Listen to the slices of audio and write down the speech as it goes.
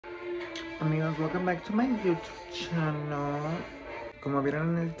Amigos, welcome back to my YouTube channel. Como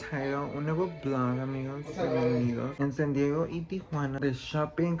vieron en el title, un nuevo vlog, amigos, bienvenidos. En San Diego y Tijuana, de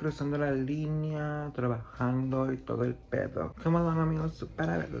shopping, cruzando la línea, trabajando y todo el pedo. ¿Cómo van, amigos?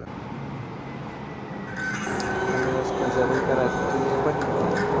 Para verlo. Amigos, pues ya voy para aquí.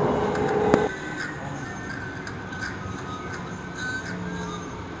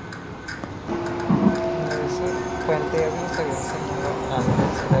 Ese puente ya se nos había enseñado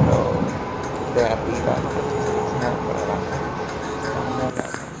antes, pero de arriba, no creo que se había enseñado por abajo. Está muy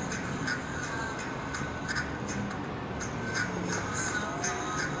raro.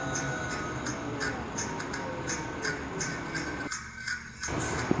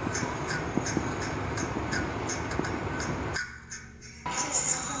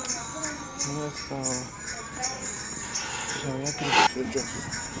 Eso. Ya voy a cruzar yo.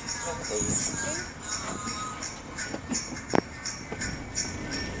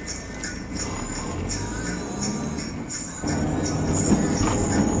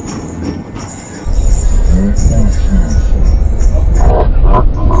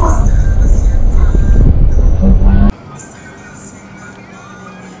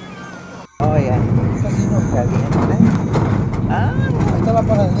 Oh, ya. Casi no caliente. Ah, Ahí está la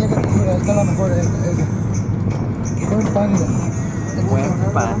panadería que te digo, ahí está la mejor. Buen pan.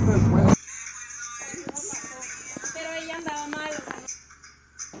 buen pan. Pero ella andaba mal.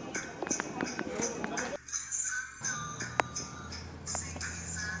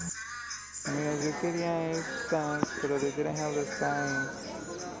 Mira, yo quería estas, pero they didn't have the size.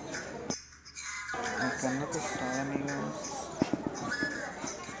 Acá no costó, amigos.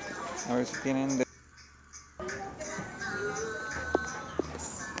 A ver si tienen de...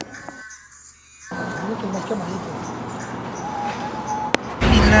 Mucho más quemadito.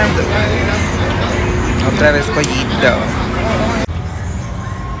 Otra vez pollito.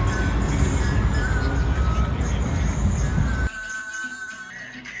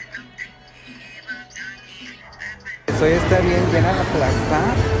 Hoy está bien llena la plaza.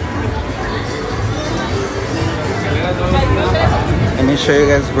 Let me show you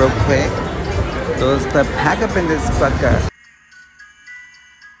guys real quick. Todo está packed up in this fucker.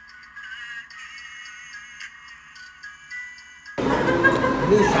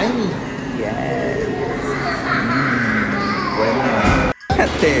 Really shiny. Yes. Bueno.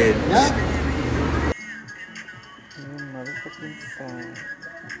 Fíjate. Yeah. Motherfucking sad.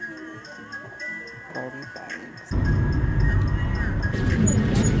 Party vibes.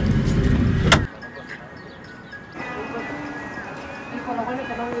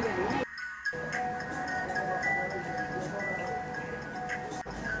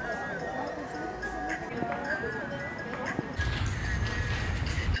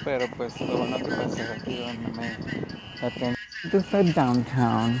 Pero pues lo bueno que pasé aquí donde me atendí. Esto está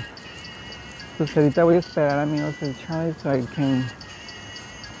downtown. Pues ahorita voy a esperar, amigos, el Charlie so I can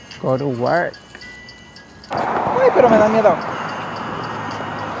go to work. Ay, pero me da miedo.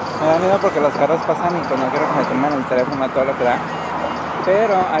 Me da miedo porque los carros pasan y pues no quiero que me tomen el teléfono a todo lo que da.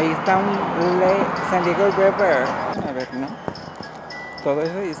 Pero ahí está un San Diego River. A ver, ¿no? Todo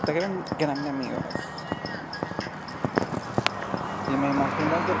eso está grande, amigos. Y me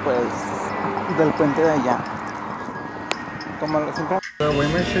imagino que pues del puente de allá. Como lo siempre. Pero voy a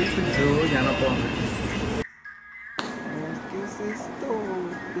my shirt to do, ya no puedo. ¿Qué es esto?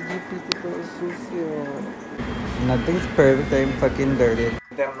 ¿Qué piste todo sucio? Nothing's perfect, I'm fucking dirty.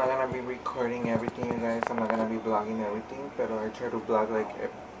 I'm not gonna be recording everything, you guys. I'm not gonna be vlogging everything, but I try to vlog like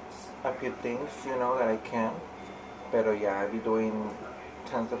a few things, you know, that I can. Pero yeah, I'll be doing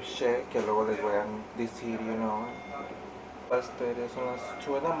tons of shit que luego les voy a decir, you know. Son las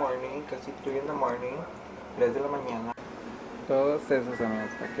 2 in the morning, casi 3 in the morning, 3 de la mañana. Todos esos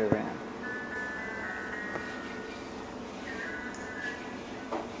amigos para que vean.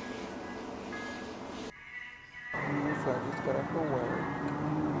 So I just got off of work.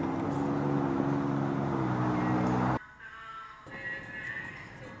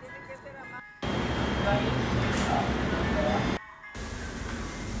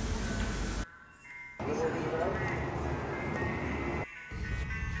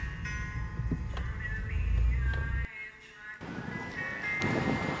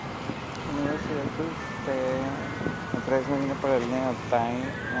 Otra vez me vine por la línea de Time.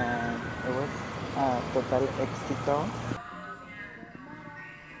 It was total éxito.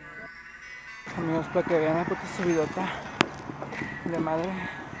 Amigos, para que vean la puta subidota de madre.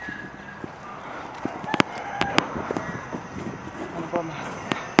 No puedo más.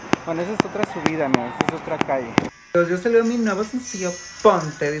 Bueno, esa es otra subida, amigos. Esa es otra calle. Yo salió mi nuevo sencillo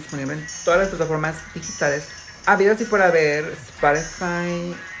Ponte, disponible en todas las plataformas digitales habidas y por haber: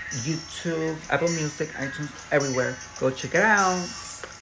 Spotify, YouTube, Apple Music, iTunes, everywhere. Go check it out.